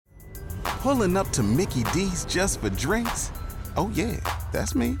Pulling up to Mickey D's just for drinks? Oh yeah,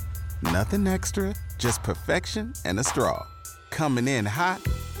 that's me. Nothing extra, just perfection and a straw. Coming in hot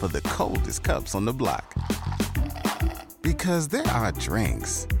for the coldest cups on the block. Because there are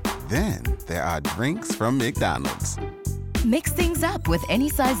drinks. Then there are drinks from McDonald's. Mix things up with any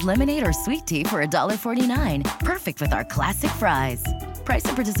size lemonade or sweet tea for $1.49. Perfect with our classic fries. Price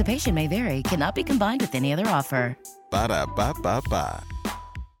and participation may vary. Cannot be combined with any other offer. Ba-da-ba-ba-ba.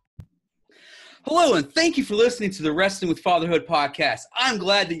 Hello, and thank you for listening to the Wrestling with Fatherhood podcast. I'm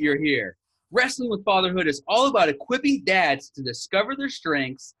glad that you're here. Wrestling with Fatherhood is all about equipping dads to discover their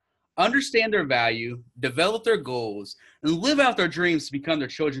strengths, understand their value, develop their goals, and live out their dreams to become their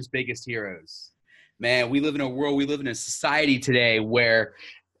children's biggest heroes. Man, we live in a society today where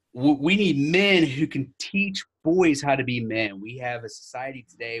we need men who can teach boys how to be men. We have a society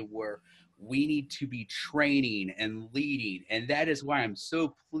today where we need to be training and leading, and that is why I'm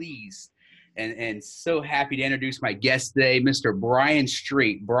so pleased and so happy to introduce my guest today, Mr. Brian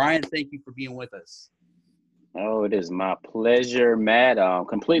Street. Brian, thank you for being with us. Oh, it is my pleasure, Matt.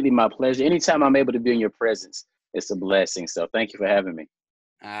 Completely my pleasure. Anytime I'm able to be in your presence, it's a blessing. So thank you for having me.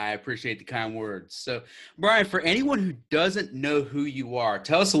 I appreciate the kind words. So, Brian, for anyone who doesn't know who you are,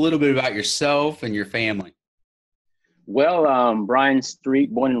 tell us a little bit about yourself and your family. Well, Brian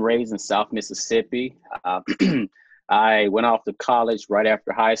Street, born and raised in South Mississippi. I went off to college right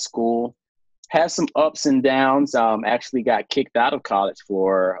after high school. Had some ups and downs. Actually got kicked out of college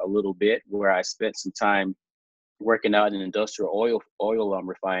for a little bit, where I spent some time working out in an industrial oil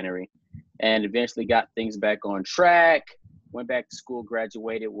refinery, and eventually got things back on track. Went back to school,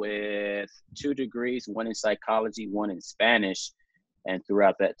 graduated with 2 degrees, one in psychology, one in Spanish. And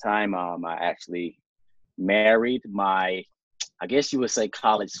throughout that time, I actually married my, I guess you would say,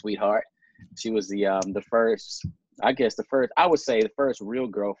 college sweetheart. She was the first real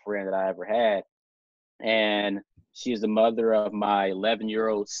girlfriend that I ever had. And she is the mother of my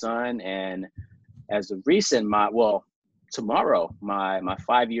 11-year-old son. And as of recent, tomorrow, my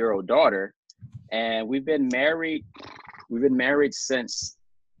 5-year-old daughter. And we've been married since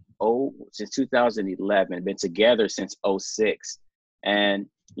 2011, been together since 2006. And,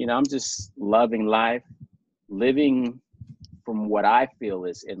 I'm just loving life, living from what I feel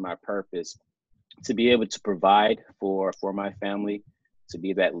is in my purpose, to be able to provide for my family, to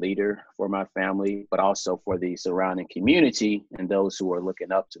be that leader for my family, but also for the surrounding community and those who are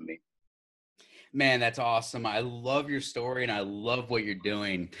looking up to me. Man, that's awesome. I love your story and I love what you're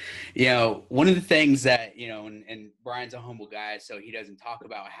doing. One of the things that, and Brian's a humble guy, so he doesn't talk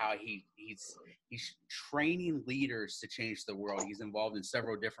about how he's training leaders to change the world. He's involved in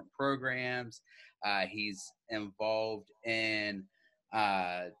several different programs. He's involved in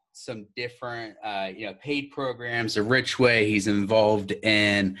some different, paid programs, The Rich Way. He's involved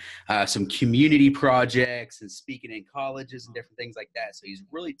in some community projects and speaking in colleges and different things like that. So he's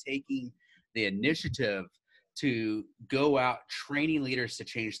really taking the initiative to go out training leaders to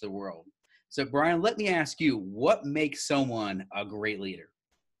change the world. So, Brian, let me ask you, what makes someone a great leader?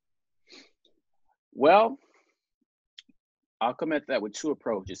 Well, I'll come at that with 2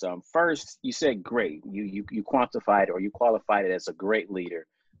 approaches. First, you said great. You quantified or you qualified it as a great leader.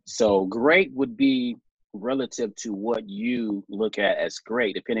 So great would be relative to what you look at as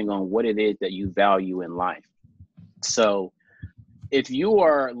great, depending on what it is that you value in life. So if you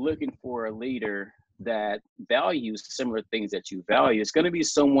are looking for a leader that values similar things that you value, it's going to be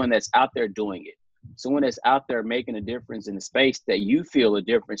someone that's out there doing it. Someone that's out there making a difference in the space that you feel a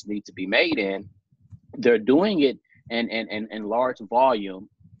difference needs to be made in. They're doing it in large volume.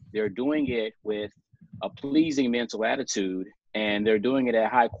 They're doing it with a pleasing mental attitude, and they're doing it at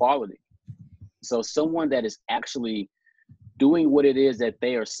high quality. So someone that is actually doing what it is that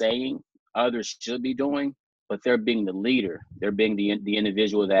they are saying others should be doing, but they're being the leader. They're being the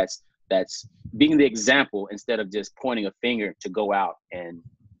individual that's being the example instead of just pointing a finger to go out and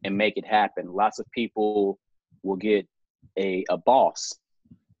make it happen. Lots of people will get a boss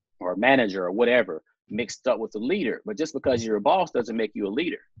or a manager or whatever mixed up with a leader, but just because you're a boss doesn't make you a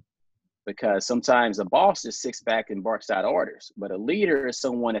leader, because sometimes a boss just sits back and barks out orders, but a leader is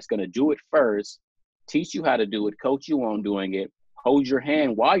someone that's going to do it first, teach you how to do it, coach you on doing it, hold your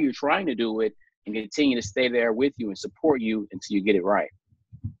hand while you're trying to do it, and continue to stay there with you and support you until you get it right.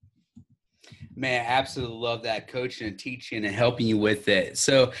 Man, I absolutely love that, coaching and teaching and helping you with it.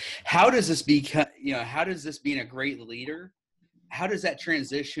 So how does this being a great leader, how does that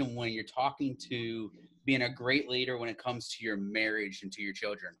transition when you're talking to being a great leader when it comes to your marriage and to your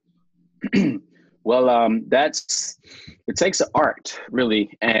children? Well, it takes an art,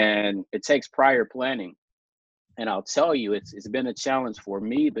 really, and it takes prior planning. And I'll tell you, it's been a challenge for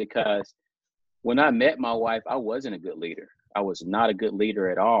me because when I met my wife, I wasn't a good leader. I was not a good leader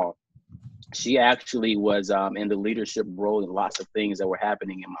at all. She actually was in the leadership role in lots of things that were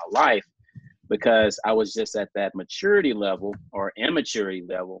happening in my life because I was just at that maturity level or immaturity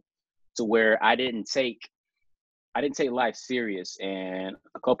level to where I didn't take life serious and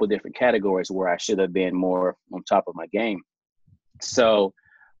a couple of different categories where I should have been more on top of my game. So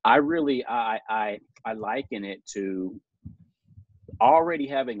I really I liken it to already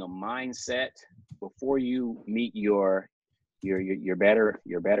having a mindset before you meet your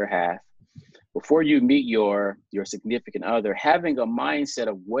better half, before you meet your significant other, having a mindset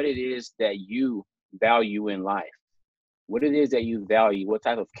of what it is that you value in life, what it is that you value, what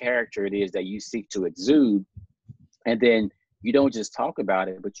type of character it is that you seek to exude. And then you don't just talk about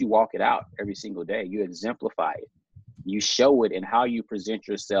it, but you walk it out every single day. You exemplify it. You show it in how you present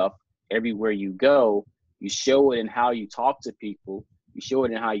yourself everywhere you go. You show it in how you talk to people. You show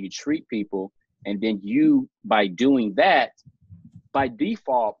it in how you treat people. And then you, by doing that, by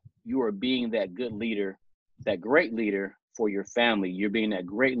default, you are being that good leader, that great leader for your family. You're being that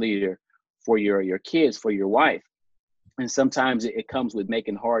great leader for your kids, for your wife. And sometimes it comes with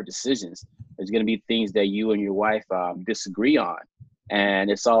making hard decisions. There's going to be things that you and your wife disagree on. And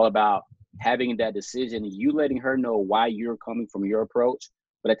it's all about having that decision, you letting her know why you're coming from your approach.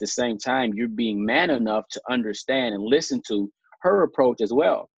 But at the same time, you're being man enough to understand and listen to her approach as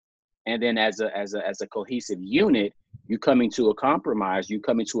well. And then as a cohesive unit, you coming to a compromise, you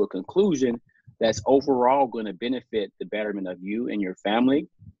coming to a conclusion that's overall going to benefit the betterment of you and your family.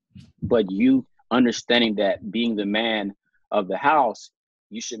 But you understanding that being the man of the house,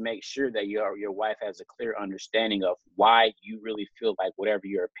 you should make sure that your wife has a clear understanding of why you really feel like whatever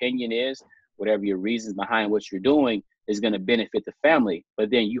your opinion is, whatever your reasons behind what you're doing is going to benefit the family. But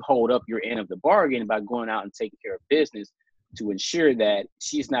then you hold up your end of the bargain by going out and taking care of business to ensure that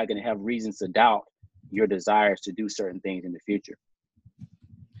she's not going to have reasons to doubt your desires to do certain things in the future.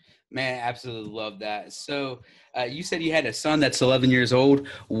 Man, absolutely love that. So you said you had a son that's 11 years old.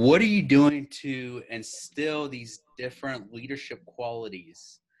 What are you doing to instill these different leadership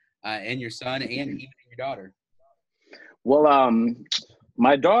qualities in your son and even in your daughter? Well,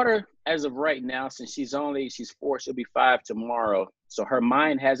 my daughter, as of right now, since she's 4, she'll be 5 tomorrow. So her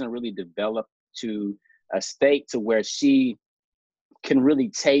mind hasn't really developed to a state to where she can really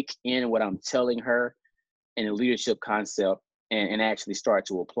take in what I'm telling her in a leadership concept and actually start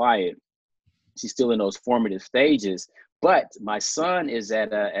to apply it. She's still in those formative stages, but my son is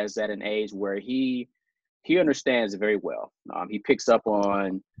at an age where he understands very well. He picks up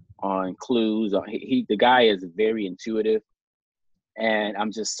on clues. The guy is very intuitive, and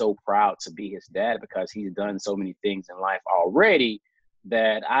I'm just so proud to be his dad because he's done so many things in life already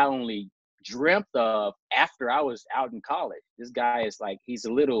that I only dreamt of after I was out in college. This guy is like, he's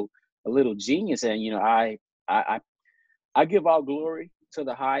a little genius, and I give all glory to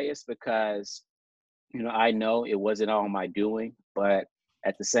the highest because I know it wasn't all my doing, but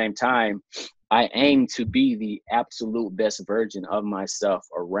at the same time, I aim to be the absolute best version of myself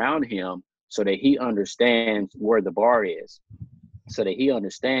around him so that he understands where the bar is, so that he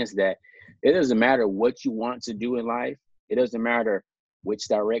understands that it doesn't matter what you want to do in life. It doesn't matter which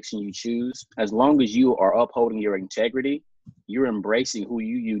direction you choose. As long as you are upholding your integrity, you're embracing who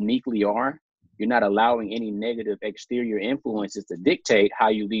you uniquely are. You're not allowing any negative exterior influences to dictate how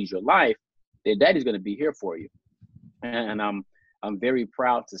you lead your life. That daddy's going to be here for you. And I'm very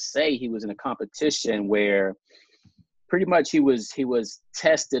proud to say he was in a competition where pretty much he was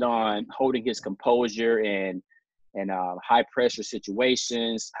tested on holding his composure and high pressure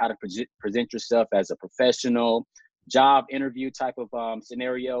situations, how to present yourself as a professional, job interview type of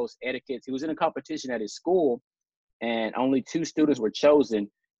scenarios, etiquette. He was in a competition at his school, and only 2 students were chosen.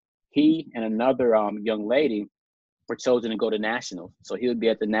 He and another young lady were chosen to go to nationals. So he would be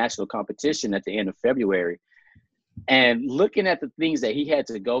at the national competition at the end of February. And looking at the things that he had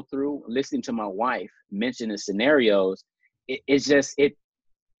to go through, listening to my wife mention the scenarios, it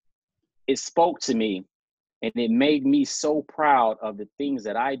spoke to me. And it made me so proud of the things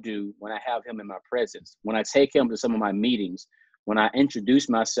that I do when I have him in my presence, when I take him to some of my meetings, when I introduce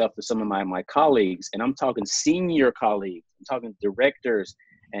myself to some of my colleagues, and I'm talking senior colleagues, I'm talking directors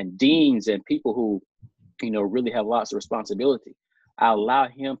and deans and people who, really have lots of responsibility. I allow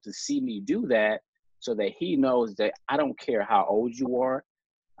him to see me do that so that he knows that I don't care how old you are.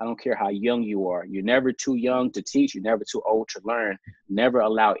 I don't care how young you are. You're never too young to teach. You're never too old to learn. Never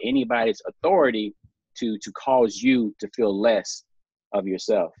allow anybody's authority to cause you to feel less of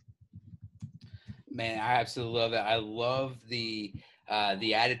yourself. Man, I absolutely love that. I love the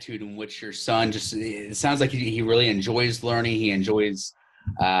attitude in which your son it sounds like he really enjoys learning. He enjoys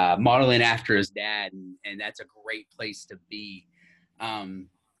modeling after his dad, and that's a great place to be.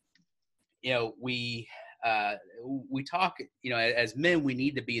 You know, we talk, you know, as men, we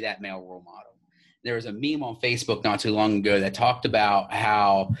need to be that male role model. There was a meme on Facebook not too long ago that talked about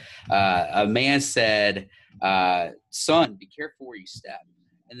how a man said, son, be careful where you step.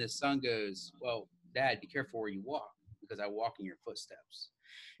 And the son goes, well, Dad, be careful where you walk, because I walk in your footsteps.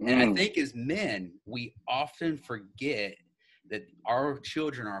 And I think as men, we often forget that our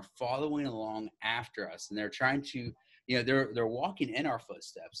children are following along after us, and they're trying to, you know, they're walking in our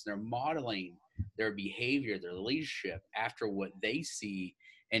footsteps. They're modeling their behavior, their leadership after what they see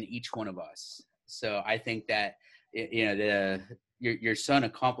in each one of us. So I think that, you know, your son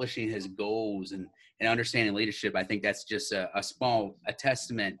accomplishing his goals and understanding leadership, I think that's just a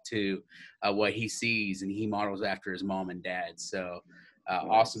testament to what he sees, and he models after his mom and dad. So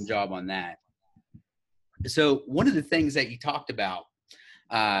awesome job on that. So one of the things that you talked about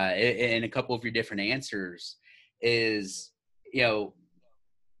in a couple of your different answers is, you know,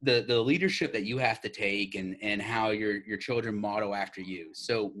 the leadership that you have to take, and how your children model after you.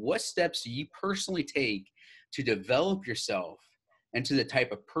 So what steps do you personally take to develop yourself into the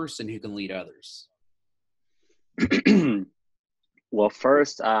type of person who can lead others? Well,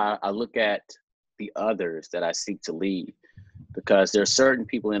 first, I look at the others that I seek to lead, because there are certain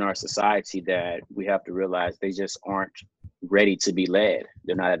people in our society that we have to realize they just aren't ready to be led.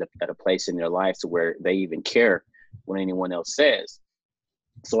 They're not at a place in their life to where they even care what anyone else says.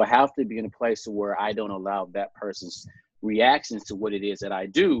 So I have to be in a place to where I don't allow that person's reactions to what it is that I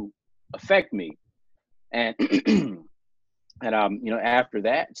do affect me. And and you know, after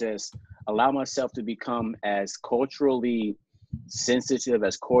that, just allow myself to become as culturally sensitive,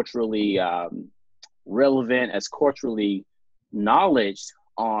 as culturally relevant, as culturally knowledge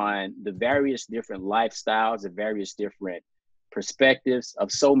on the various different lifestyles, the various different perspectives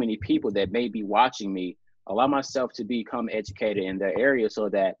of so many people that may be watching me. Allow myself to become educated in that area, so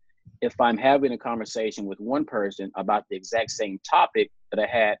that if I'm having a conversation with one person about the exact same topic that I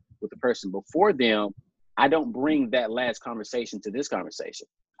had with the person before them, I don't bring that last conversation to this conversation.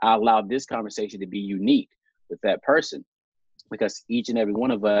 I allow this conversation to be unique with that person, because each and every one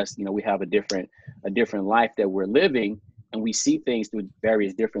of us, you know, we have a different life that we're living, and we see things through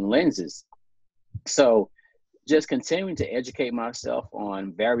various different lenses. So just continuing to educate myself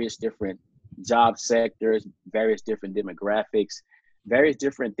on various different job sectors, various different demographics, various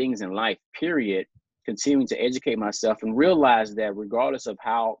different things in life, period. Continuing to educate myself and realize that regardless of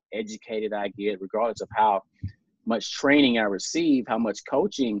how educated I get, regardless of how much training I receive, how much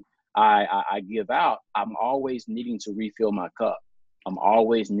coaching I give out, I'm always needing to refill my cup. I'm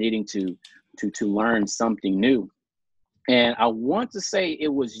always needing to learn something new. And I want to say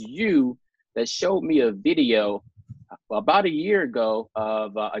it was you that showed me a video about a year ago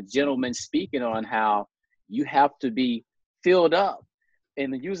of a gentleman speaking on how you have to be filled up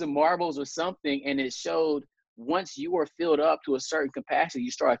and using marbles or something. And it showed once you are filled up to a certain capacity,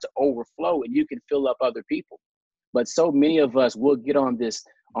 you start to overflow and you can fill up other people. But so many of us will get on this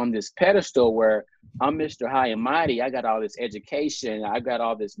pedestal where I'm Mr. High and Mighty. I got all this education. I got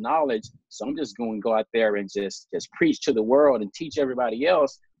all this knowledge. So I'm just going to go out there and just preach to the world and teach everybody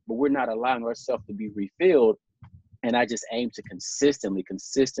else. But we're not allowing ourselves to be refilled. And I just aim to consistently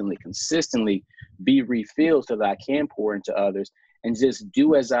be refilled so that I can pour into others and just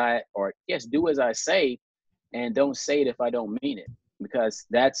do as I say, and don't say it if I don't mean it, because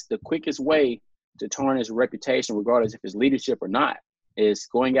that's the quickest way to tarnish reputation, regardless if it's leadership or not, is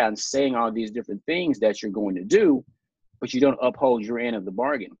going out and saying all these different things that you're going to do, but you don't uphold your end of the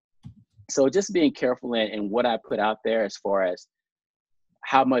bargain. So just being careful in what I put out there as far as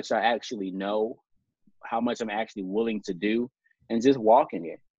how much I actually know, how much I'm actually willing to do, and just walking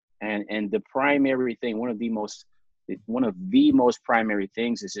it. And the primary thing, one of the most primary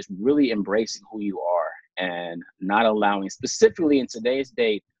things is just really embracing who you are, and not allowing, specifically in today's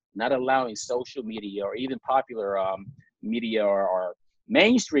day, not allowing social media or even popular media or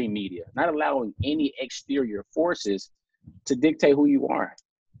mainstream media, not allowing any exterior forces to dictate who you are.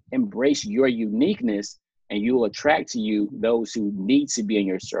 Embrace your uniqueness, and you will attract to you those who need to be in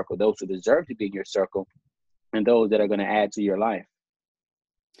your circle, those who deserve to be in your circle, and those that are going to add to your life.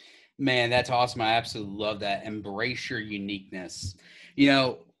 Man, that's awesome. I absolutely love that. Embrace your uniqueness. You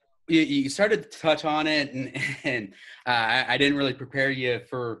know, you started to touch on it, and I didn't really prepare you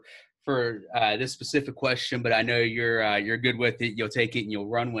for this specific question, but I know you're good with it. You'll take it and you'll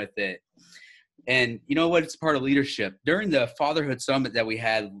run with it. And you know what? It's part of leadership. During the Fatherhood Summit that we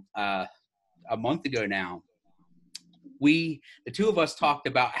had a month ago now, the two of us talked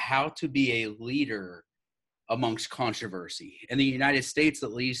about how to be a leader amongst controversy. In the United States,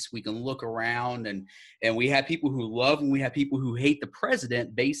 at least, we can look around and we have people who love and we have people who hate the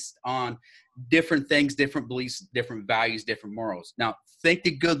president based on different things, different beliefs, different values, different morals. Now, thank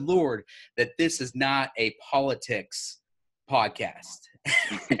the good Lord that this is not a politics podcast.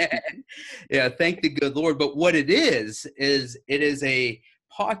 Yeah, thank the good Lord. But what it is it is a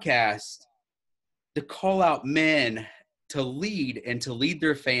podcast to call out men to lead and to lead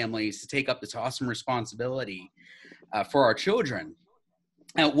their families, to take up this awesome responsibility for our children.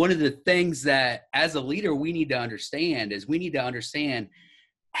 And one of the things that as a leader we need to understand is we need to understand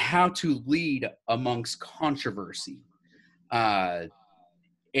how to lead amongst controversy.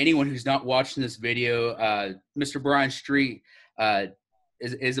 Anyone who's not watching this video, Mr. Brian Street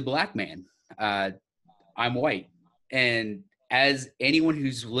is a black man. I'm white. And as anyone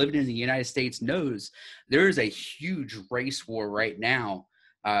who's lived in the United States knows, there is a huge race war right now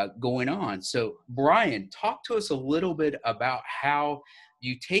going on. So, Brian, talk to us a little bit about how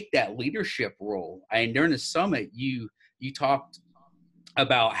you take that leadership role. And during the summit, you talked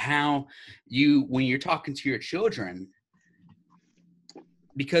about how when you're talking to your children,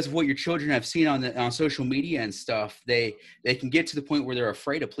 because of what your children have seen on social media and stuff, they can get to the point where they're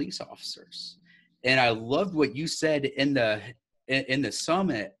afraid of police officers. And I loved what you said in the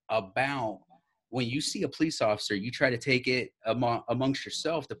summit about when you see a police officer, you try to take it amongst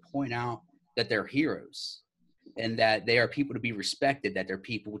yourself to point out that they're heroes and that they are people to be respected, that they're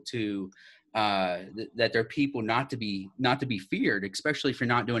people to that they're people not to be feared, especially if you're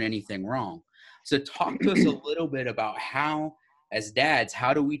not doing anything wrong. So talk to us a little bit about how, as dads,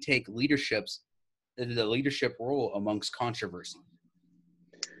 how do we take the leadership role amongst controversy?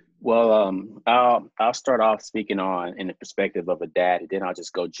 Well, I'll start off speaking in the perspective of a dad, and then I'll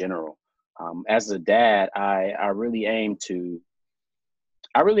just go general. As a dad, I really aim to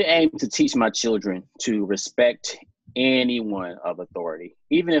teach my children to respect anyone of authority,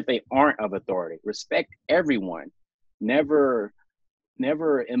 even if they aren't of authority. Respect everyone. Never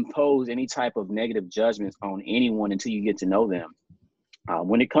impose any type of negative judgments on anyone until you get to know them.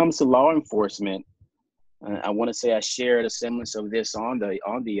 When it comes to law enforcement, I want to say I shared a semblance of this on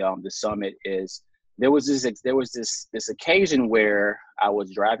the summit. Is there was this occasion where I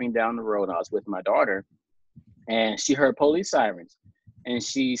was driving down the road and I was with my daughter, and she heard police sirens, and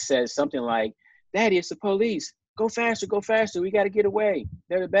she said something like, "Daddy, it's the police! Go faster! Go faster! We got to get away!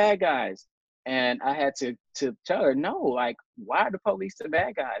 They're the bad guys!" And I had to tell her, "No, like, why are the police the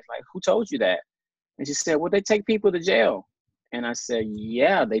bad guys? Like, who told you that?" And she said, "Well, they take people to jail." And I said,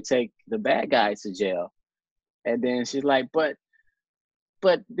 "Yeah, they take the bad guys to jail." And then she's like, but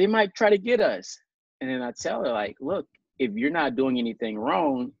they might try to get us. And then I tell her, like, look, if you're not doing anything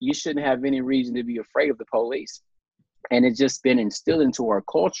wrong, you shouldn't have any reason to be afraid of the police. And it's just been instilled into our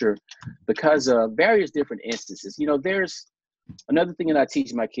culture because of various different instances. You know, there's another thing that I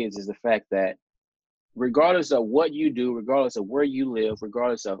teach my kids is the fact that regardless of what you do, regardless of where you live,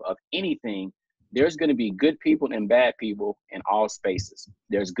 regardless of anything, there's going to be good people and bad people in all spaces.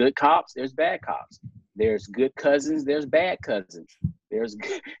 There's good cops, there's bad cops. There's good cousins, there's bad cousins. There's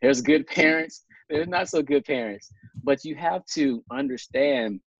good parents, there's not so good parents. But you have to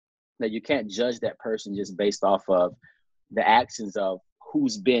understand that you can't judge that person just based off of the actions of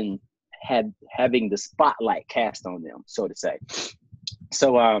who's been having the spotlight cast on them, so to say.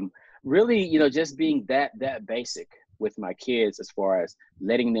 So really, you know, just being that basic with my kids as far as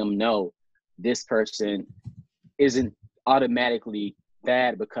letting them know this person isn't automatically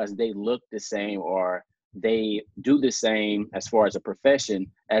bad because they look the same or they do the same as far as a profession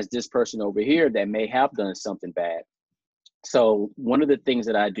as this person over here that may have done something bad. So one of the things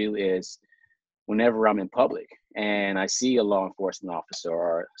that I do is whenever I'm in public and I see a law enforcement officer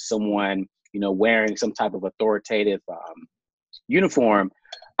or someone, you know, wearing some type of authoritative uniform,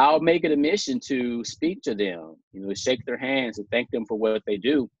 I'll make it a mission to speak to them, you know, shake their hands and thank them for what they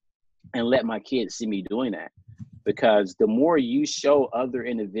do and let my kids see me doing that. Because the more you show other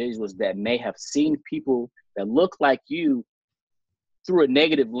individuals that may have seen people that look like you through a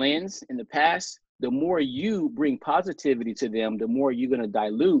negative lens in the past, the more you bring positivity to them, the more you're going to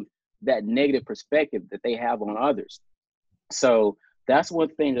dilute that negative perspective that they have on others. So that's one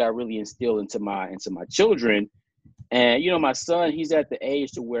thing that I really instill into my children. And, you know, my son, he's at the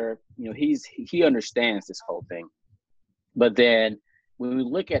age to where, you know, he understands this whole thing. But then when we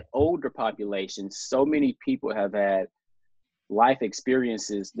look at older populations, so many people have had life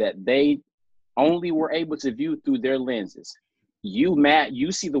experiences that they only were able to view through their lenses. You, Matt,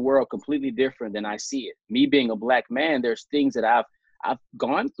 you see the world completely different than I see it. Me being a Black man, there's things that I've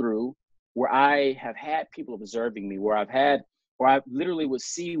gone through where I have had people observing me, where I literally would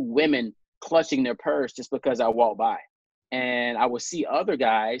see women clutching their purse just because I walk by. And I will see other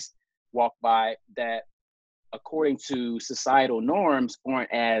guys walk by that, according to societal norms,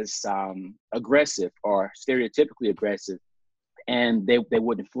 aren't as aggressive or stereotypically aggressive, and they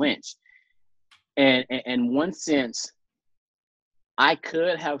wouldn't flinch. And in one sense, I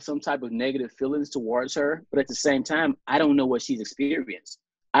could have some type of negative feelings towards her, but at the same time, I don't know what she's experienced.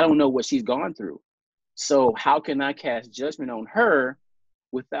 I don't know what she's gone through. So how can I cast judgment on her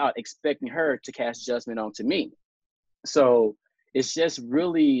without expecting her to cast judgment onto me? So it's just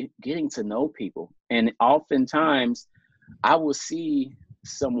really getting to know people. And oftentimes I will see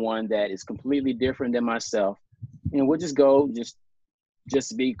someone that is completely different than myself, and we'll just go, just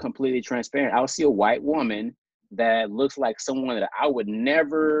to be completely transparent. I'll see a white woman that looks like someone that I would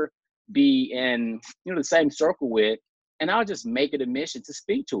never be in, the same circle with. And I'll just make it a mission to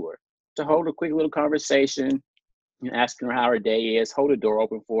speak to her, to hold a quick little conversation, asking her how her day is, hold the door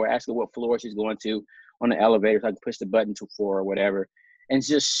open for her, ask her what floor she's going to on the elevator so I can push the button for her or whatever. And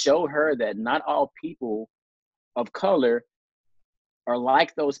just show her that not all people of color are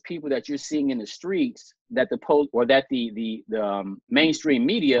like those people that you're seeing in the streets, that the mainstream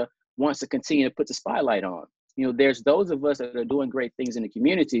media wants to continue to put the spotlight on. There's those of us that are doing great things in the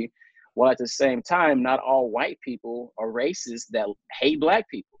community, while at the same time, not all white people are racist that hate Black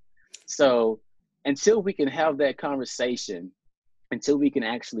people. So until we can have that conversation, until we can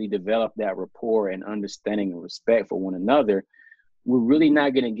actually develop that rapport and understanding and respect for one another, we're really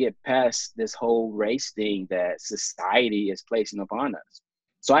not going to get past this whole race thing that society is placing upon us.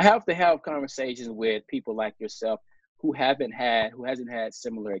 So I have to have conversations with people like yourself who hasn't had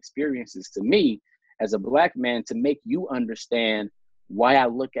similar experiences to me as a Black man, to make you understand why I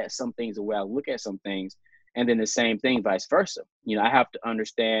look at some things the way I look at some things. And then the same thing, vice versa. I have to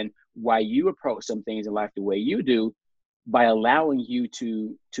understand why you approach some things in life the way you do, by allowing you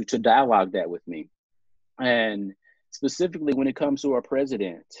to dialogue that with me. And specifically when it comes to our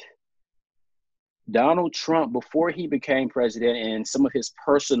president, Donald Trump, before he became president, and some of his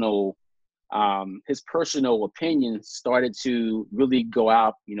personal opinions started to really go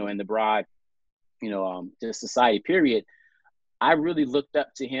out, in the broad, to society, period, I really looked up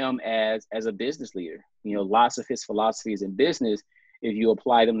to him as a business leader. Lots of his philosophies in business, if you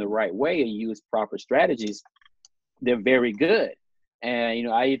apply them the right way and use proper strategies, they're very good. And,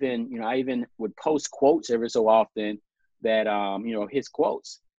 I even would post quotes every so often that, his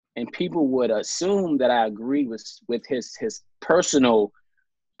quotes, and people would assume that I agree with his personal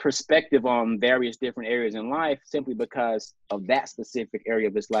perspective on various different areas in life, simply because of that specific area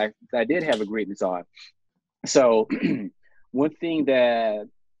of his life that I did have agreements on. So one thing that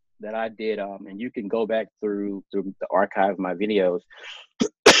I did, and you can go back through the archive of my videos,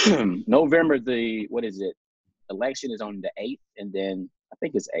 November, election is on the 8th, and then I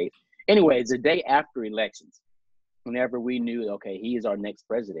think it's 8th. Anyway, it's the day after elections, whenever we knew, okay, he is our next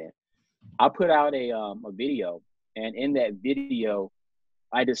president. I put out a video, and in that video,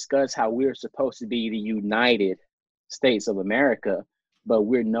 I discussed how we're supposed to be the United States of America, but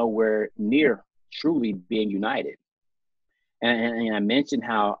we're nowhere near truly being united. And I mentioned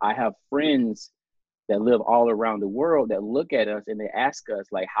how I have friends that live all around the world that look at us and they ask us,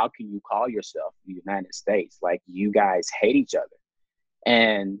 like, how can you call yourself the United States? Like, you guys hate each other.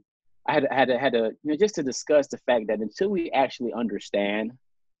 And I had to just to discuss the fact that until we actually understand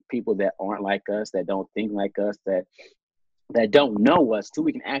people that aren't like us, that don't think like us, that don't know us, till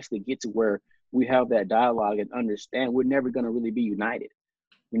we can actually get to where we have that dialogue and understand, we're never going to really be united.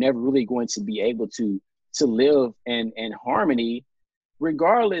 We're never really going to be able to live in harmony,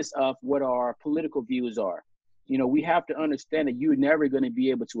 regardless of what our political views are. We have to understand that you're never going to be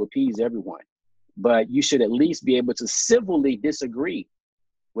able to appease everyone, but you should at least be able to civilly disagree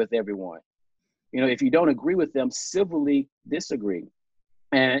with everyone. If you don't agree with them, civilly disagree.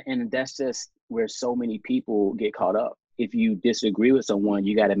 And that's just where so many people get caught up. If you disagree with someone,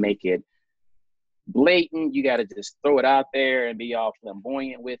 you got to make it blatant. You got to just throw it out there and be all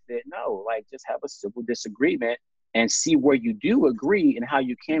flamboyant with it. No, like, just have a civil disagreement and see where you do agree and how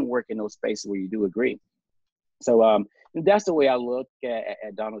you can work in those spaces where you do agree. So that's the way I look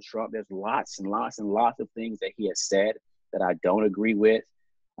at Donald Trump. There's lots and lots and lots of things that he has said that I don't agree with.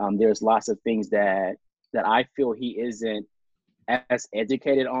 There's lots of things that I feel he isn't as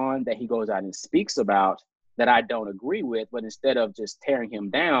educated on, that he goes out and speaks about, that I don't agree with. But instead of just tearing him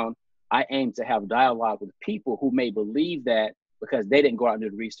down, I aim to have dialogue with people who may believe that, because they didn't go out and do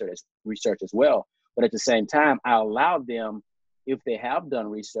the research as well. But at the same time, I allow them, if they have done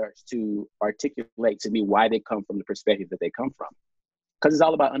research, to articulate to me why they come from the perspective that they come from. Because it's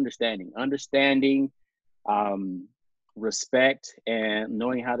all about understanding, respect, and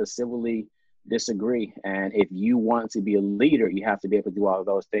knowing how to civilly disagree. And if you want to be a leader, you have to be able to do all of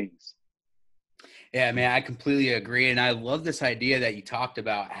those things. Yeah, man, I completely agree. And I love this idea that you talked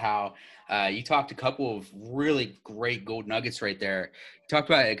about how you talked a couple of really great gold nuggets right there. You talked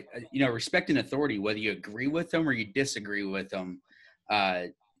about, respecting authority, whether you agree with them or you disagree with them. Uh,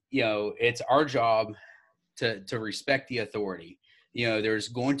 it's our job to respect the authority. There's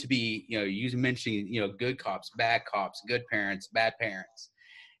going to be, you mentioning, good cops, good parents, bad parents.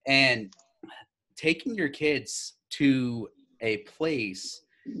 And taking your kids to a place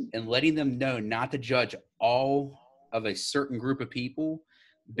and letting them know not to judge all of a certain group of people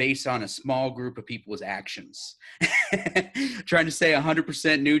based on a small group of people's actions. Trying to stay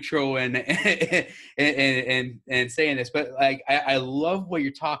 100% neutral and saying this, but like I love what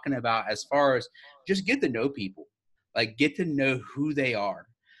you're talking about as far as just get to know people, like get to know who they are.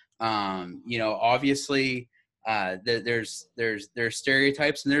 Obviously, there's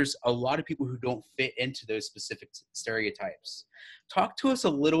stereotypes, and there's a lot of people who don't fit into those specific stereotypes. Talk to us a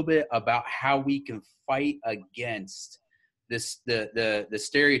little bit about how we can fight against the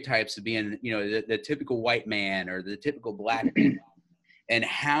stereotypes of being, the typical white man or the typical black man, and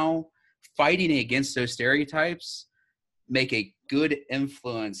how fighting against those stereotypes make a good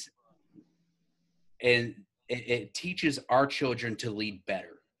influence, and it teaches our children to lead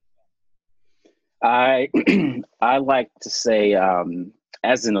better. I I like to say,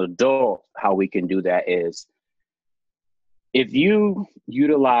 as an adult, how we can do that is if you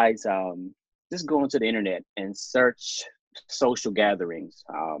utilize, just go into the internet and search social gatherings,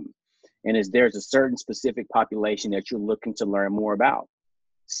 and there's a certain specific population that you're looking to learn more about.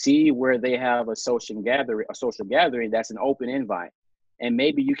 See where they have a social gathering that's an open invite, and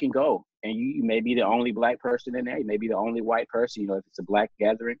maybe you can go, and you may be the only black person in there, you may be the only white person, if it's a black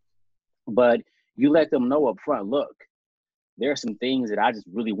gathering, but you let them know up front, look, there are some things that I just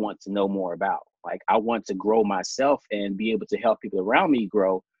really want to know more about. Like, I want to grow myself and be able to help people around me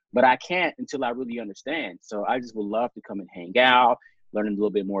grow, but I can't until I really understand. So I just would love to come and hang out, learn a little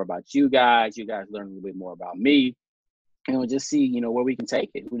bit more about you guys learn a little bit more about me, and we'll just see, where we can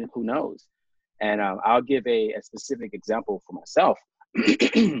take it. Who knows? And I'll give a specific example for myself.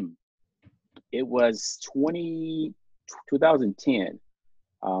 It was 2010,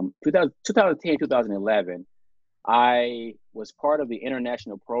 2010, 2011. I was part of the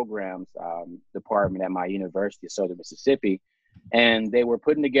international programs department at my university of Southern Mississippi, and they were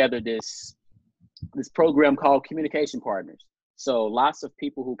putting together this program called Communication Partners. So lots of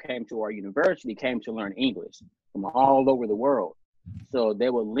people who came to our university came to learn English from all over the world. So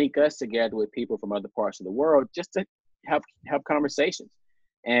they would link us together with people from other parts of the world just to have conversations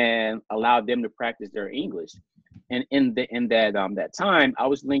and allow them to practice their English. And in that time, I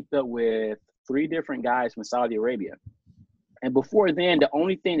was linked up with 3 different guys from Saudi Arabia. And before then, the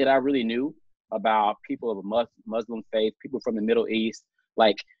only thing that I really knew about people of a Muslim faith, people from the Middle East,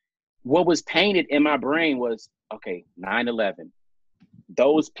 like what was painted in my brain was, okay, 9/11,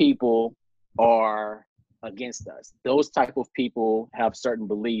 those people are against us. Those type of people have certain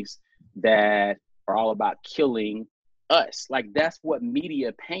beliefs that are all about killing us. Like, that's what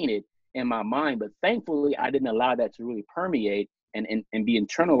media painted in my mind. But thankfully, I didn't allow that to really permeate and be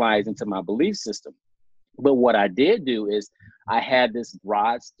internalized into my belief system. But what I did do is I had this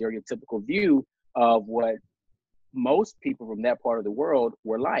broad stereotypical view of what most people from that part of the world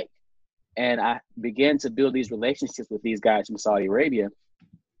were like. And I began to build these relationships with these guys from Saudi Arabia,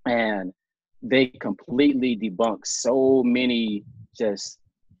 and they completely debunked so many just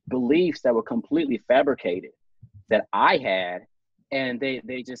beliefs that were completely fabricated that I had. And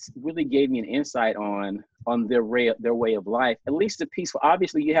they just really gave me an insight on their way of life, at least the peaceful.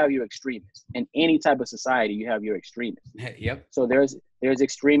 Obviously, you have your extremists in any type of society. You have your extremists. Yep. So there's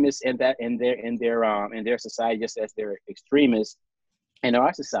extremists in their society, just as there are extremists in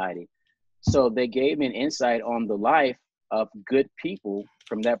our society. So they gave me an insight on the life of good people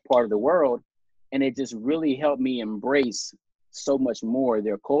from that part of the world, and it just really helped me embrace so much more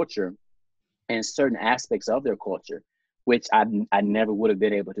their culture and certain aspects of their culture, which I never would have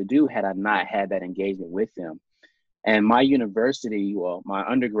been able to do had I not had that engagement with them. And my university, well, my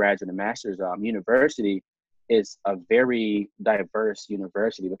undergraduate and master's university is a very diverse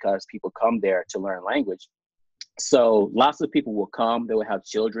university because people come there to learn language. So lots of people will come, they will have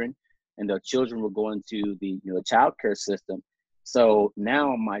children, and their children will go into the child care system. So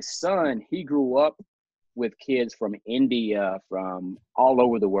now my son, he grew up with kids from India, from all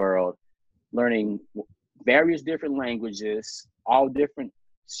over the world, learning various different languages, all different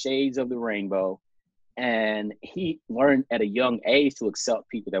shades of the rainbow. And he learned at a young age to accept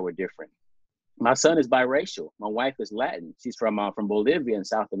people that were different. My son is biracial. My wife is Latin. She's from Bolivia in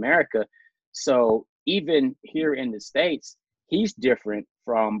South America. So even here in the States, he's different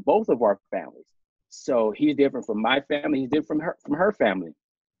from both of our families. So he's different from my family. He's different from her family.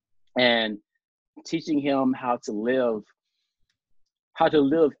 And teaching him how to live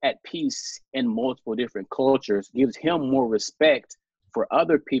at peace in multiple different cultures gives him more respect for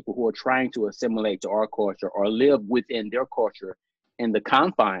other people who are trying to assimilate to our culture or live within their culture in the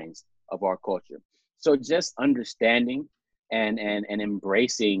confines of our culture. So just understanding and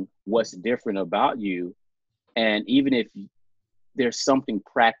embracing what's different about you. And even if there's something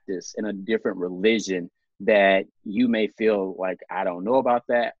practiced in a different religion that you may feel like, I don't know about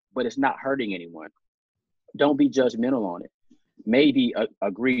that, but it's not hurting anyone. Don't be judgmental on it. Maybe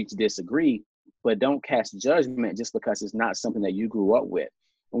agree to disagree, but don't cast judgment just because it's not something that you grew up with.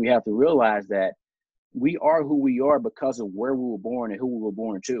 And we have to realize that we are who we are because of where we were born and who we were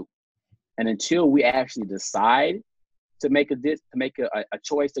born to. And until we actually decide to make a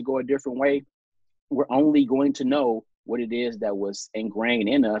choice to go a different way, we're only going to know what it is that was ingrained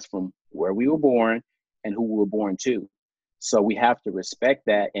in us from where we were born and who we were born to. So we have to respect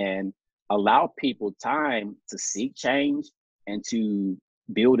that and allow people time to seek change and to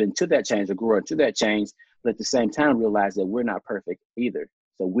build into that change or grow into that change, but at the same time realize that we're not perfect either.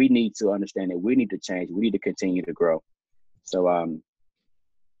 So we need to understand that we need to change. We need to continue to grow. So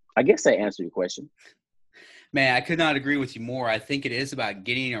I guess I answered your question. Man, I could not agree with you more. I think it is about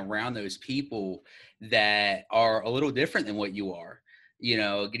getting around those people that are a little different than what you are.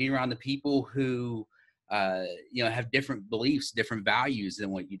 Getting around the people who, have different beliefs, different values than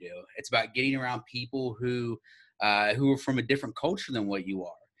what you do. It's about getting around people who are from a different culture than what you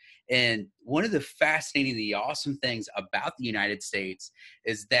are. And one of the fascinating, the awesome things about the United States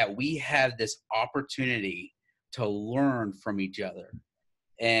is that we have this opportunity to learn from each other.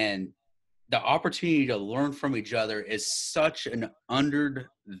 And the opportunity to learn from each other is such an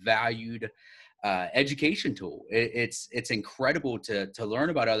undervalued education tool. It's incredible to learn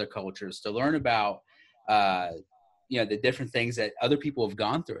about other cultures, to learn about the different things that other people have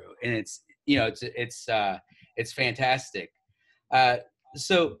gone through, and it's fantastic.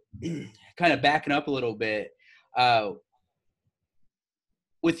 So, kind of backing up a little bit,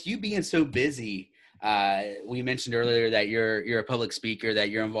 with you being so busy. We mentioned earlier that you're a public speaker,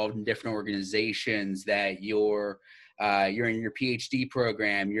 that you're involved in different organizations, that you're in your PhD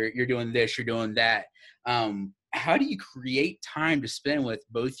program, you're doing this, you're doing that. How do you create time to spend with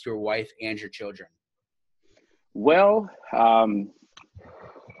both your wife and your children? Well,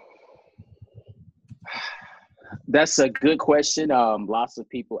 that's a good question. Lots of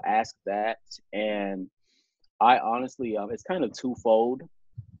people ask that, and I honestly, it's kind of twofold.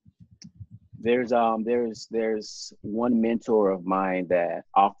 There's one mentor of mine that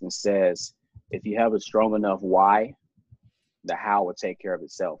often says, if you have a strong enough why, the how will take care of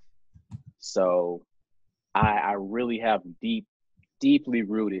itself. So I really have deeply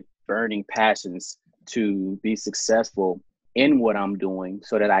rooted, burning passions to be successful in what I'm doing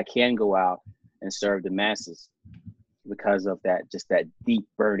so that I can go out and serve the masses because of that deep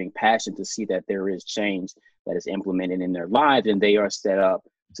burning passion to see that there is change that is implemented in their lives and they are set up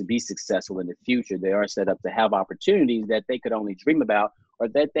to be successful in the future. They are set up to have opportunities that they could only dream about, or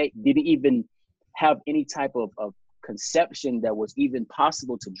that they didn't even have any type of conception that was even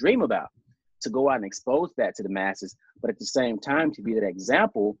possible to dream about, to go out and expose that to the masses, but at the same time to be that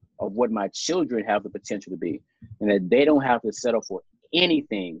example of what my children have the potential to be, and that they don't have to settle for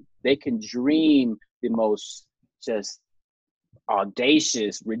anything. They can dream the most just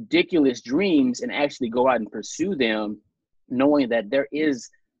audacious, ridiculous dreams and actually go out and pursue them, knowing that there is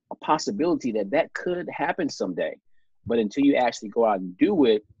a possibility that that could happen someday. But until you actually go out and do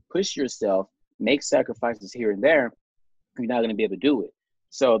it, push yourself, make sacrifices here and there, you're not going to be able to do it.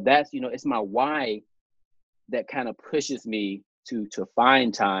 So that's, it's my why that kind of pushes me to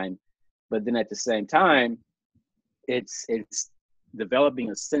find time. But then at the same time, it's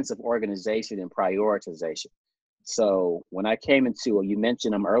developing a sense of organization and prioritization. So when I came into, you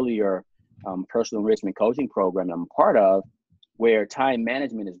mentioned earlier, personal enrichment coaching program I'm a part of, where time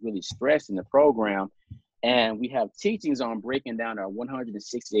management is really stressed in the program. And we have teachings on breaking down our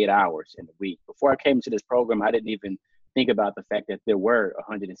 168 hours in a week. Before I came into this program, I didn't even think about the fact that there were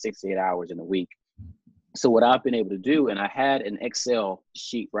 168 hours in a week. So what I've been able to do, and I had an Excel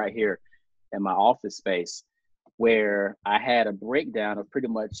sheet right here in my office space, where I had a breakdown of pretty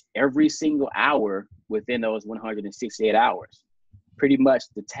much every single hour within those 168 hours, pretty much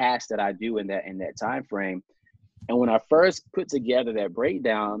the tasks that I do in that time frame. And when I first put together that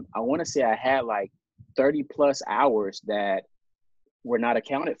breakdown, I want to say I had like 30 plus hours that were not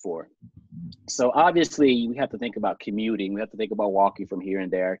accounted for. So obviously we have to think about commuting. We have to think about walking from here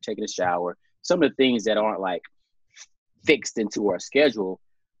and there, taking a shower, some of the things that aren't like fixed into our schedule.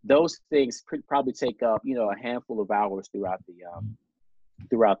 Those things probably take up, a handful of hours throughout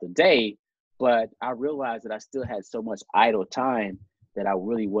the day. But I realized that I still had so much idle time that I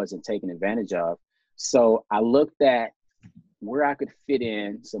really wasn't taking advantage of. So I looked at where I could fit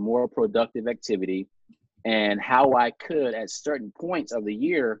in some more productive activity and how I could, at certain points of the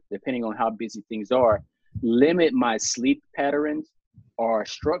year, depending on how busy things are, limit my sleep patterns or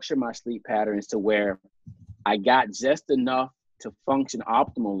structure my sleep patterns to where I got just enough to function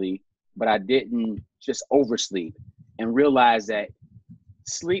optimally, but I didn't just oversleep, and realize that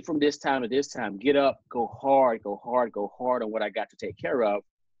sleep from this time to this time, get up, go hard, go hard, go hard on what I got to take care of,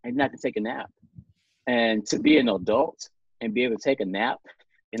 and not to take a nap. And to be an adult and be able to take a nap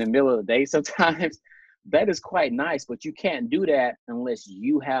in the middle of the day sometimes, that is quite nice, but you can't do that unless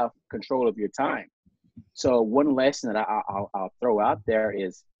you have control of your time. So one lesson that I'll throw out there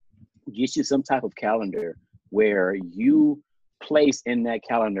is get you some type of calendar where you place in that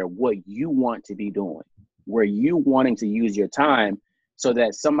calendar what you want to be doing, where you wanting to use your time, so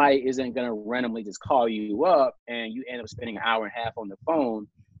that somebody isn't going to randomly just call you up and you end up spending an hour and a half on the phone,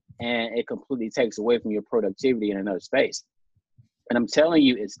 and it completely takes away from your productivity in another space. And I'm telling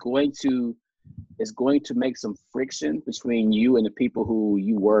you, it's going to make some friction between you and the people who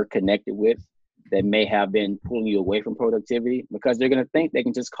you were connected with that may have been pulling you away from productivity, because they're going to think they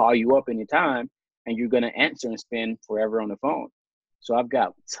can just call you up anytime and you're going to answer and spend forever on the phone. So I've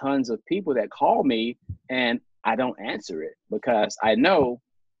got tons of people that call me and I don't answer it because I know,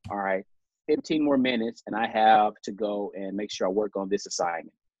 all right, 15 more minutes and I have to go and make sure I work on this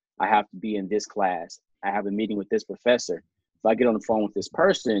assignment. I have to be in this class. I have a meeting with this professor. If I get on the phone with this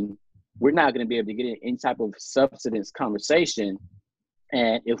person, we're not going to be able to get in any type of substance conversation.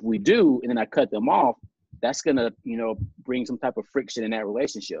 And if we do, and then I cut them off, that's going to, bring some type of friction in that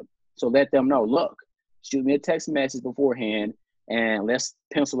relationship. So let them know, look, shoot me a text message beforehand and let's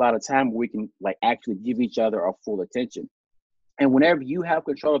pencil out a time where we can like actually give each other our full attention. And whenever you have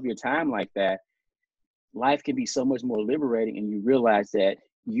control of your time like that, life can be so much more liberating, and you realize that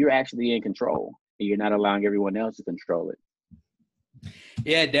you're actually in control and you're not allowing everyone else to control it.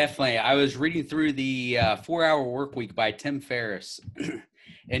 Yeah, definitely. I was reading through the 4-Hour Work Week by Tim Ferriss,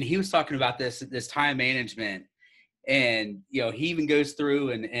 and he was talking about this time management. And, he even goes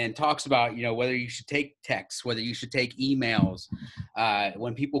through and talks about, whether you should take texts, whether you should take emails.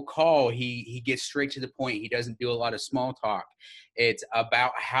 When people call, he gets straight to the point. He doesn't do a lot of small talk. It's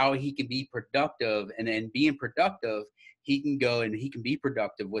about how he can be productive, and then being productive, he can go and he can be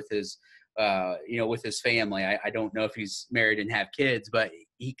productive with his with his family. I don't know if he's married and have kids, but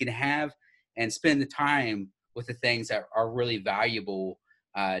he can have and spend the time with the things that are really valuable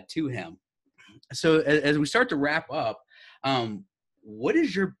to him. So as we start to wrap up, what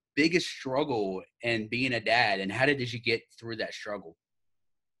is your biggest struggle in being a dad, and how did you get through that struggle?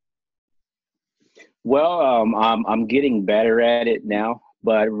 Well, I'm getting better at it now,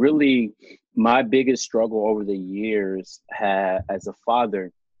 but really my biggest struggle over the years as a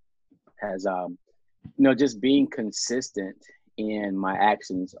father has, just being consistent in my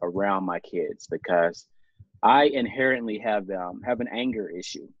actions around my kids, because I inherently have an anger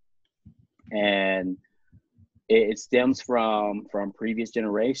issue, and it stems from previous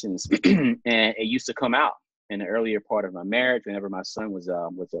generations, and it used to come out in the earlier part of my marriage whenever my son was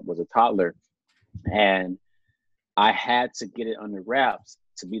a toddler, and I had to get it under wraps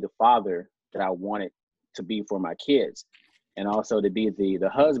to be the father that I wanted to be for my kids, and also to be the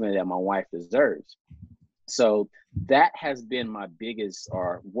husband that my wife deserves. So that has been my biggest,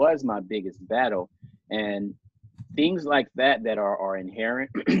 or was my biggest battle. And things like that are inherent,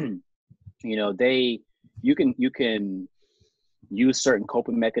 you can use certain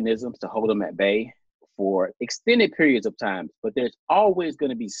coping mechanisms to hold them at bay for extended periods of time, but there's always going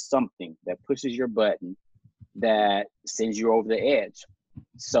to be something that pushes your button that sends you over the edge.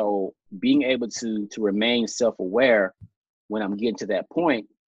 So being able to remain self-aware when I'm getting to that point,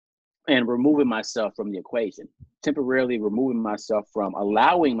 and removing myself from the equation, temporarily removing myself from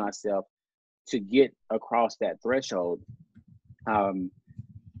allowing myself to get across that threshold, and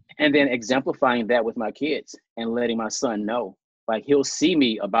then exemplifying that with my kids and letting my son know, like, he'll see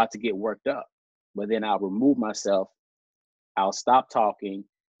me about to get worked up, but then I'll remove myself, I'll stop talking,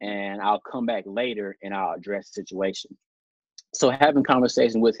 and I'll come back later and I'll address the situation. So having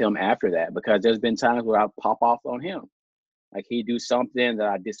conversation with him after that, because there's been times where I'll pop off on him, like he'd do something that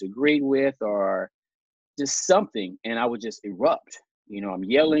I disagreed with or just something, and I would just erupt. I'm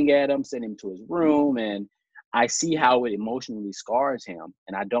yelling at him, sending him to his room, and I see how it emotionally scars him,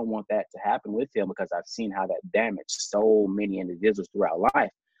 and I don't want that to happen with him because I've seen how that damaged so many individuals throughout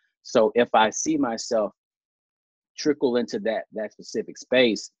life. So if I see myself trickle into that specific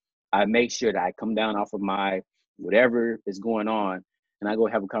space, I make sure that I come down off of my whatever is going on, and I go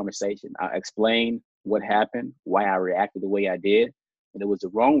have a conversation. I explain what happened, why I reacted the way I did, and it was the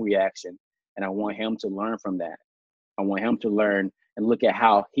wrong reaction, and I want him to learn from that. I want him to learn and look at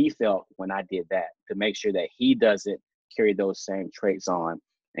how he felt when I did that, to make sure that he doesn't carry those same traits on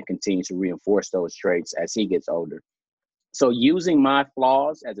and continue to reinforce those traits as he gets older. So using my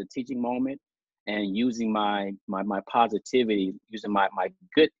flaws as a teaching moment and using my positivity, using my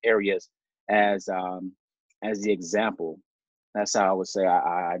good areas as the example. That's how I would say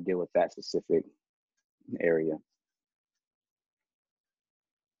I deal with that specific area.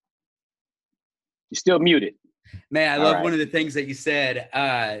 You're still muted. Man, I All love right. one of the things that you said,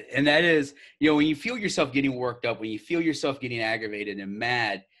 and that is, when you feel yourself getting worked up, when you feel yourself getting aggravated and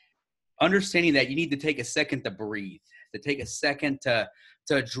mad, understanding that you need to take a second to breathe, to take a second to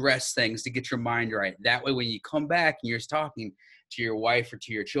address things, to get your mind right. That way, when you come back and you're talking to your wife or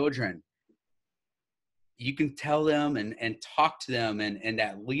to your children, you can tell them and talk to them and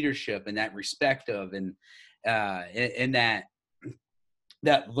that leadership and that respect of and that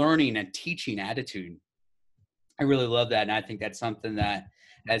learning and teaching attitude. I really love that, and I think that's something that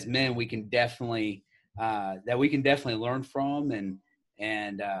as men we can definitely learn from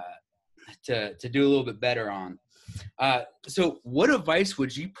and to do a little bit better on. So what advice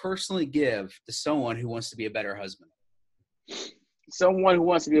would you personally give to someone who wants to be a better husband? Someone who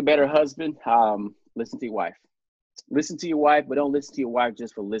wants to be a better husband, listen to your wife. Listen to your wife, but don't listen to your wife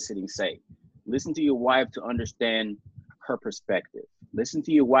just for listening's sake. Listen to your wife to understand her perspective. Listen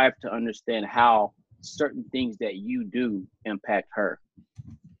to your wife to understand how certain things that you do impact her.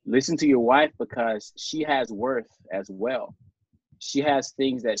 Listen to your wife because she has worth as well. She has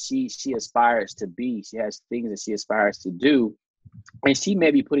things that she aspires to be. She has things that she aspires to do, and she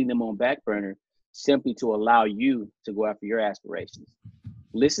may be putting them on back burner simply to allow you to go after your aspirations.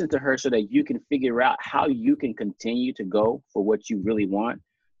 Listen to her so that you can figure out how you can continue to go for what you really want,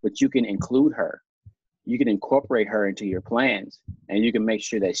 but you can include her. You can incorporate her into your plans, and you can make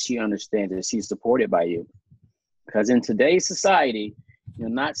sure that she understands that she's supported by you. Because in today's society, you're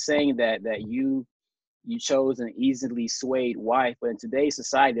not saying that you chose an easily swayed wife, but in today's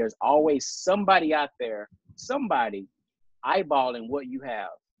society, there's always somebody out there, somebody eyeballing what you have.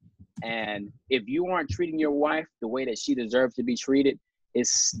 And if you aren't treating your wife the way that she deserves to be treated,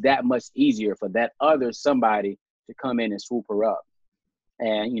 it's that much easier for that other somebody to come in and swoop her up.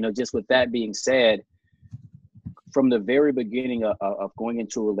 And, just with that being said, from the very beginning of going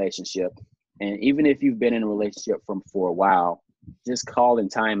into a relationship, and even if you've been in a relationship for a while, just calling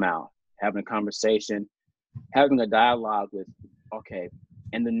time out, having a conversation, having a dialogue with, okay,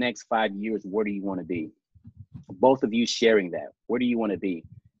 in the next 5 years, where do you want to be? Both of you sharing that. Where do you want to be?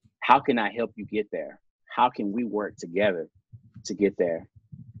 How can I help you get there? How can we work together to get there?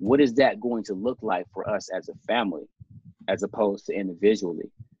 What is that going to look like for us as a family, as opposed to individually?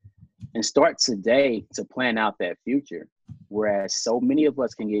 And start today to plan out that future. Whereas so many of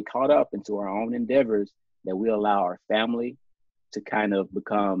us can get caught up into our own endeavors that we allow our family to kind of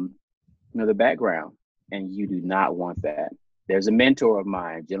become, the background. And you do not want that. There's a mentor of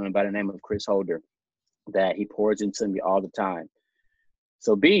mine, a gentleman by the name of Chris Holder, that he pours into me all the time.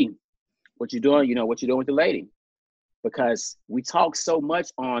 So B, what you're doing, what you're doing with the lady. Because we talk so much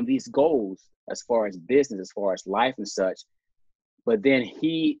on these goals as far as business, as far as life and such. But then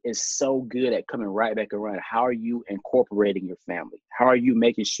he is so good at coming right back around. How are you incorporating your family? How are you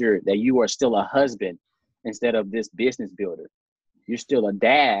making sure that you are still a husband instead of this business builder? You're still a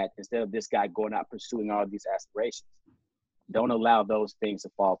dad instead of this guy going out pursuing all these aspirations. Don't allow those things to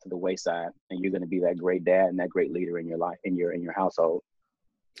fall to the wayside, and you're going to be that great dad and that great leader in your life, in your household.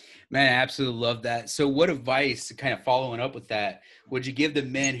 Man, I absolutely love that. So what advice, kind of following up with that, would you give the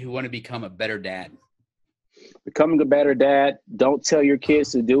men who want to become a better dad? Becoming a better dad, don't tell your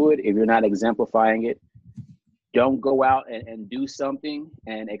kids to do it if you're not exemplifying it. Don't go out and do something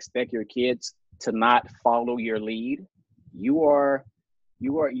and expect your kids to not follow your lead. You are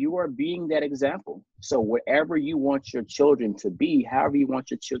being that example. So whatever you want your children to be, however you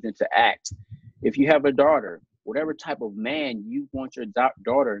want your children to act, if you have a daughter, whatever type of man you want your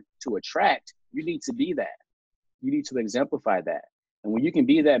daughter to attract, you need to be that. You need to exemplify that. And when you can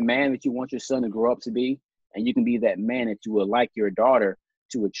be that man that you want your son to grow up to be, and you can be that man that you would like your daughter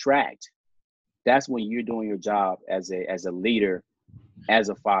to attract, that's when you're doing your job as a leader, as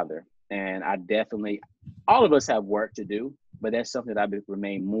a father. And I definitely all of us have work to do, but that's something that I've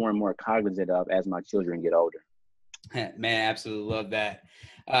remained more and more cognizant of as my children get older. Man, absolutely love that.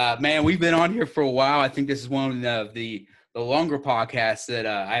 Man, we've been on here for a while. I think this is one of the longer podcasts that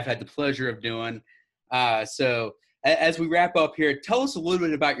I've had the pleasure of doing. So as we wrap up here, tell us a little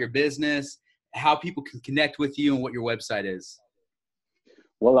bit about your business, how people can connect with you, and what your website is.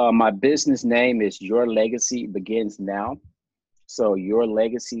 Well, my business name is Your Legacy Begins Now. So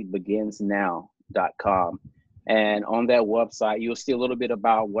yourlegacybeginsnow.com. And on that website, you'll see a little bit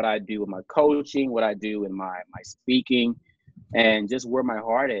about what I do with my coaching, what I do in my speaking, and just where my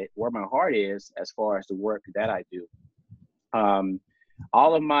heart is as far as the work that I do.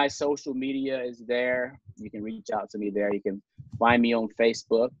 All of my social media is there. You can reach out to me there. You can find me on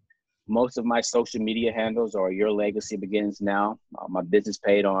Facebook. Most of my social media handles are Your Legacy Begins Now. My business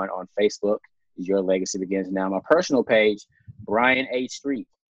page on Facebook is Your Legacy Begins Now. My personal page, Brian A. Street.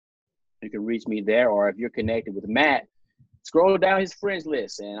 You can reach me there, or if you're connected with Matt, scroll down his friends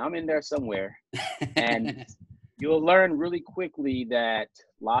list, and I'm in there somewhere. And you'll learn really quickly that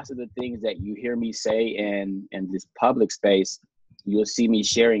lots of the things that you hear me say in this public space, you'll see me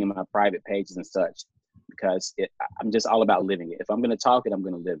sharing in my private pages and such, because I'm just all about living it. If I'm going to talk it, I'm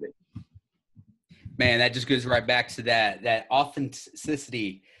going to live it. Man, that just goes right back to that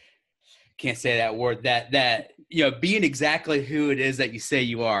authenticity. Can't say that word, that being exactly who it is that you say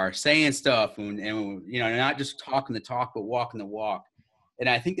you are, saying stuff and not just talking the talk, but walking the walk. And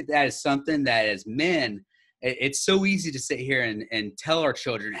I think that is something that as men, it's so easy to sit here and tell our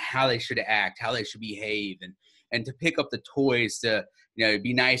children how they should act, how they should behave, and to pick up the toys, to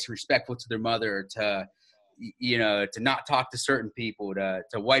be nice, respectful to their mother, to not talk to certain people, to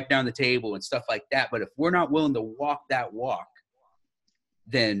wipe down the table and stuff like that. But if we're not willing to walk that walk,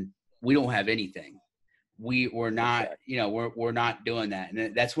 then we don't have anything. We're not, we're not doing that.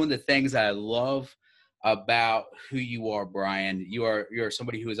 And that's one of the things I love about who you are, Brian. You're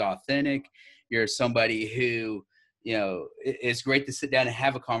somebody who is authentic. You're somebody who, it's great to sit down and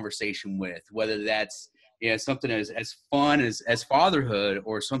have a conversation with, whether that's, something as fun as fatherhood,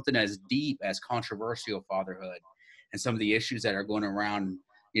 or something as deep as controversial fatherhood, and some of the issues that are going around,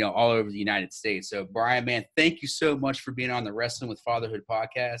 all over the United States. So Brian, man, thank you so much for being on the Wrestling with Fatherhood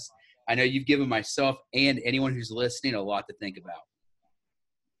podcast. I know you've given myself and anyone who's listening a lot to think about.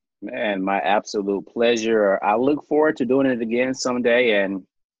 Man, my absolute pleasure. I look forward to doing it again someday. And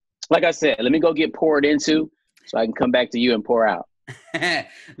like I said, let me go get poured into so I can come back to you and pour out.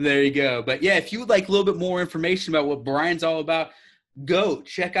 There you go. But yeah, if you would like a little bit more information about what Brian's all about, go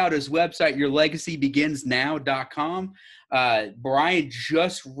check out his website, yourlegacybeginsnow.com. Brian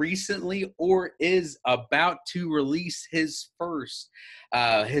just recently, or is about to release his first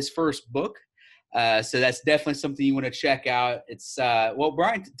book. So that's definitely something you want to check out. It's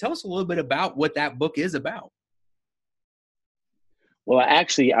Brian, tell us a little bit about what that book is about. Well, I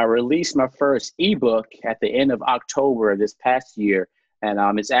released my first ebook at the end of October of this past year, and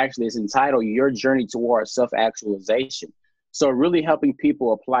it's entitled "Your Journey Towards Self-Actualization." So, really helping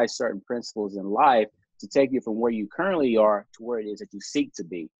people apply certain principles in life to take you from where you currently are to where it is that you seek to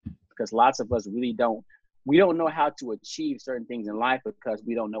be. Because lots of us really don't know how to achieve certain things in life because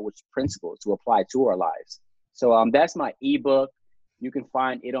we don't know which principles to apply to our lives. So, that's my ebook. You can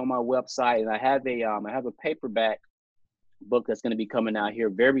find it on my website, and I have a paperback book that's going to be coming out here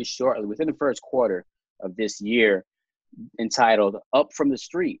very shortly, within the first quarter of this year, entitled "Up from the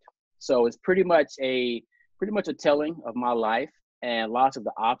Street." So it's pretty much a telling of my life and lots of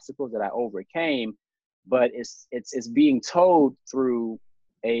the obstacles that I overcame, but it's being told through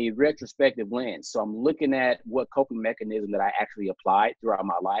a retrospective lens. So I'm looking at what coping mechanism that I actually applied throughout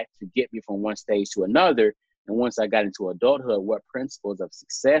my life to get me from one stage to another, and once I got into adulthood, what principles of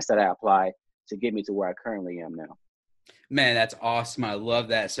success that I applied to get me to where I currently am now. Man, that's awesome. I love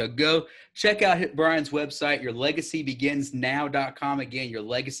that. So go check out Brian's website, yourlegacybeginsnow.com. Again,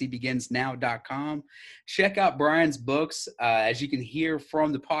 yourlegacybeginsnow.com. Check out Brian's books. As you can hear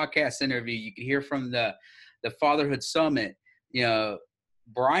from the podcast interview, you can hear from the Fatherhood Summit.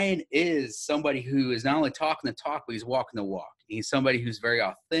 Brian is somebody who is not only talking the talk, but he's walking the walk. He's somebody who's very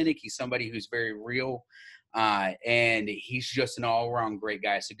authentic. He's somebody who's very real. And he's just an all-around great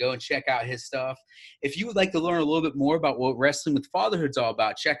guy. So go and check out his stuff. If you would like to learn a little bit more about what Wrestling with Fatherhood's all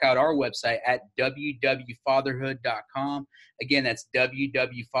about, check out our website at www.fatherhood.com. Again, that's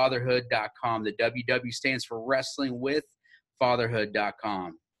www.fatherhood.com. The WW stands for Wrestling with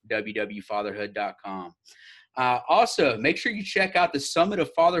Fatherhood.com. www.fatherhood.com. Also, make sure you check out the Summit of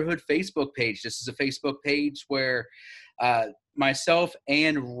Fatherhood Facebook page. This is a Facebook page where myself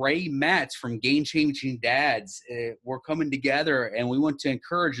and Ray Matz from Game Changing Dads, we're coming together, and we want to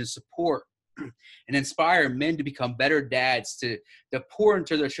encourage and support and inspire men to become better dads, to pour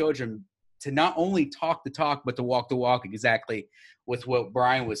into their children, to not only talk the talk, but to walk the walk, exactly with what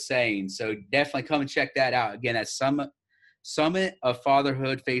Brian was saying. So definitely come and check that out. Again, at Summit of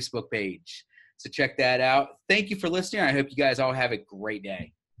Fatherhood Facebook page. So check that out. Thank you for listening. I hope you guys all have a great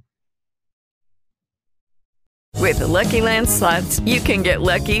day. With the Lucky Land Slots, you can get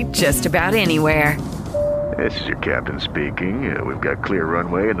lucky just about anywhere. This is your captain speaking. We've got clear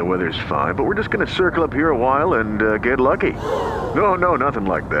runway and the weather's fine, but we're just going to circle up here a while and get lucky. No, nothing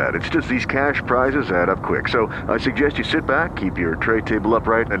like that. It's just these cash prizes add up quick. So I suggest you sit back, keep your tray table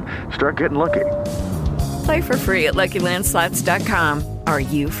upright, and start getting lucky. Play for free at LuckyLandSlots.com. Are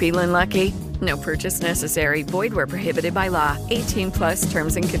you feeling lucky? No purchase necessary. Void where prohibited by law. 18+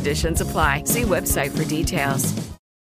 terms and conditions apply. See website for details.